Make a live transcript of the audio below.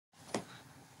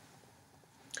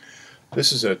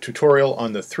This is a tutorial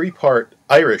on the three-part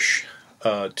Irish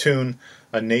tune,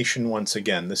 A Nation Once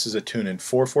Again. This is a tune in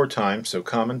 4/4 time, so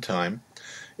common time.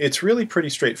 It's really pretty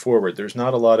straightforward. There's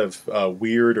not a lot of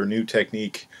weird or new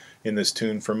technique in this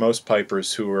tune for most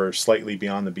pipers who are slightly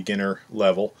beyond the beginner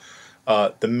level.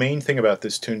 The main thing about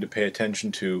this tune to pay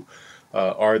attention to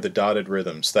are the dotted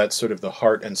rhythms. That's sort of the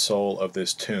heart and soul of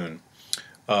this tune.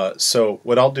 So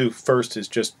what I'll do first is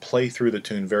just play through the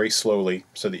tune very slowly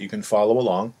so that you can follow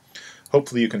along.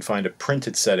 Hopefully you can find a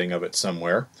printed setting of it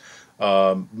somewhere.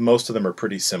 Most of them are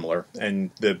pretty similar,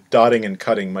 and the dotting and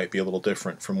cutting might be a little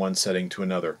different from one setting to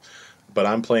another. But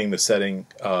I'm playing the setting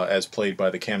as played by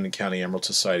the Camden County Emerald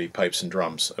Society Pipes and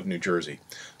Drums of New Jersey.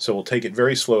 So we'll take it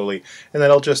very slowly, and then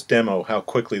I'll just demo how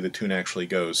quickly the tune actually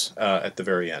goes at the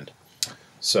very end.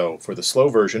 So for the slow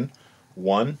version,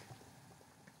 1,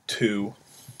 2,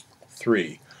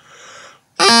 3.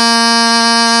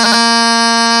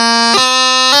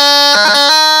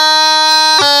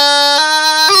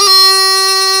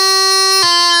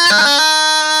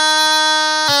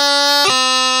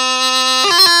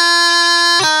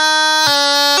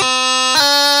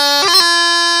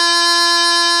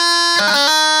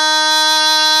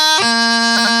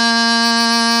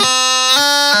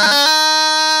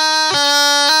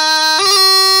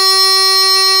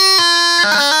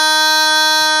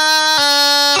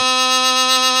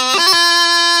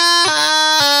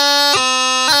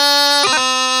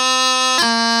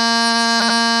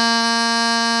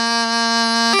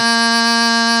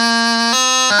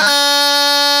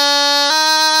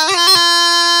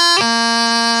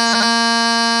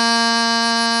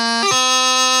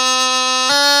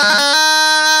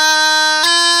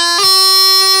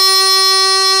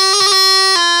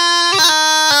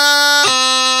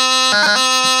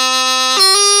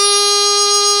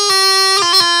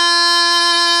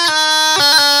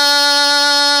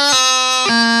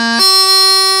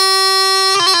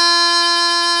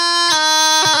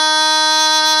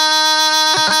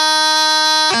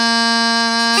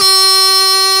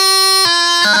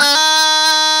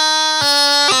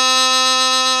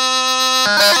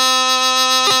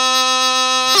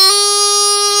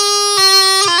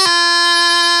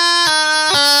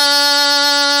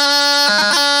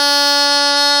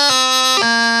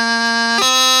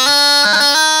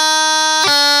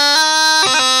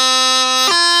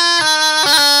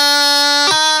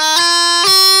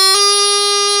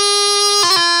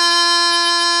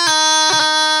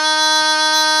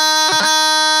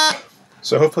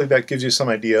 So hopefully that gives you some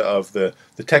idea of the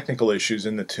technical issues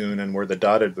in the tune and where the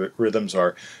dotted rhythms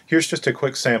are. Here's just a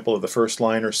quick sample of the first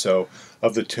line or so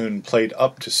of the tune played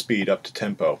up to speed, up to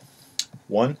tempo.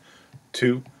 1,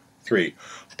 2, 3.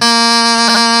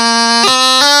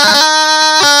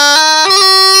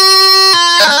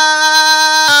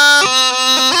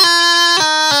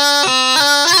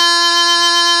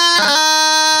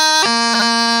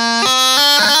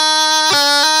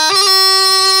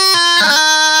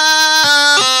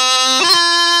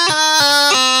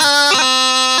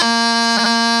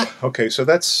 Okay, so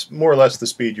that's more or less the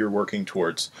speed you're working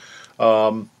towards.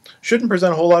 Shouldn't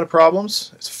present a whole lot of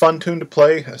problems. It's a fun tune to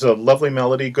play. It's a lovely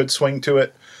melody, good swing to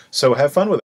it. So have fun with it.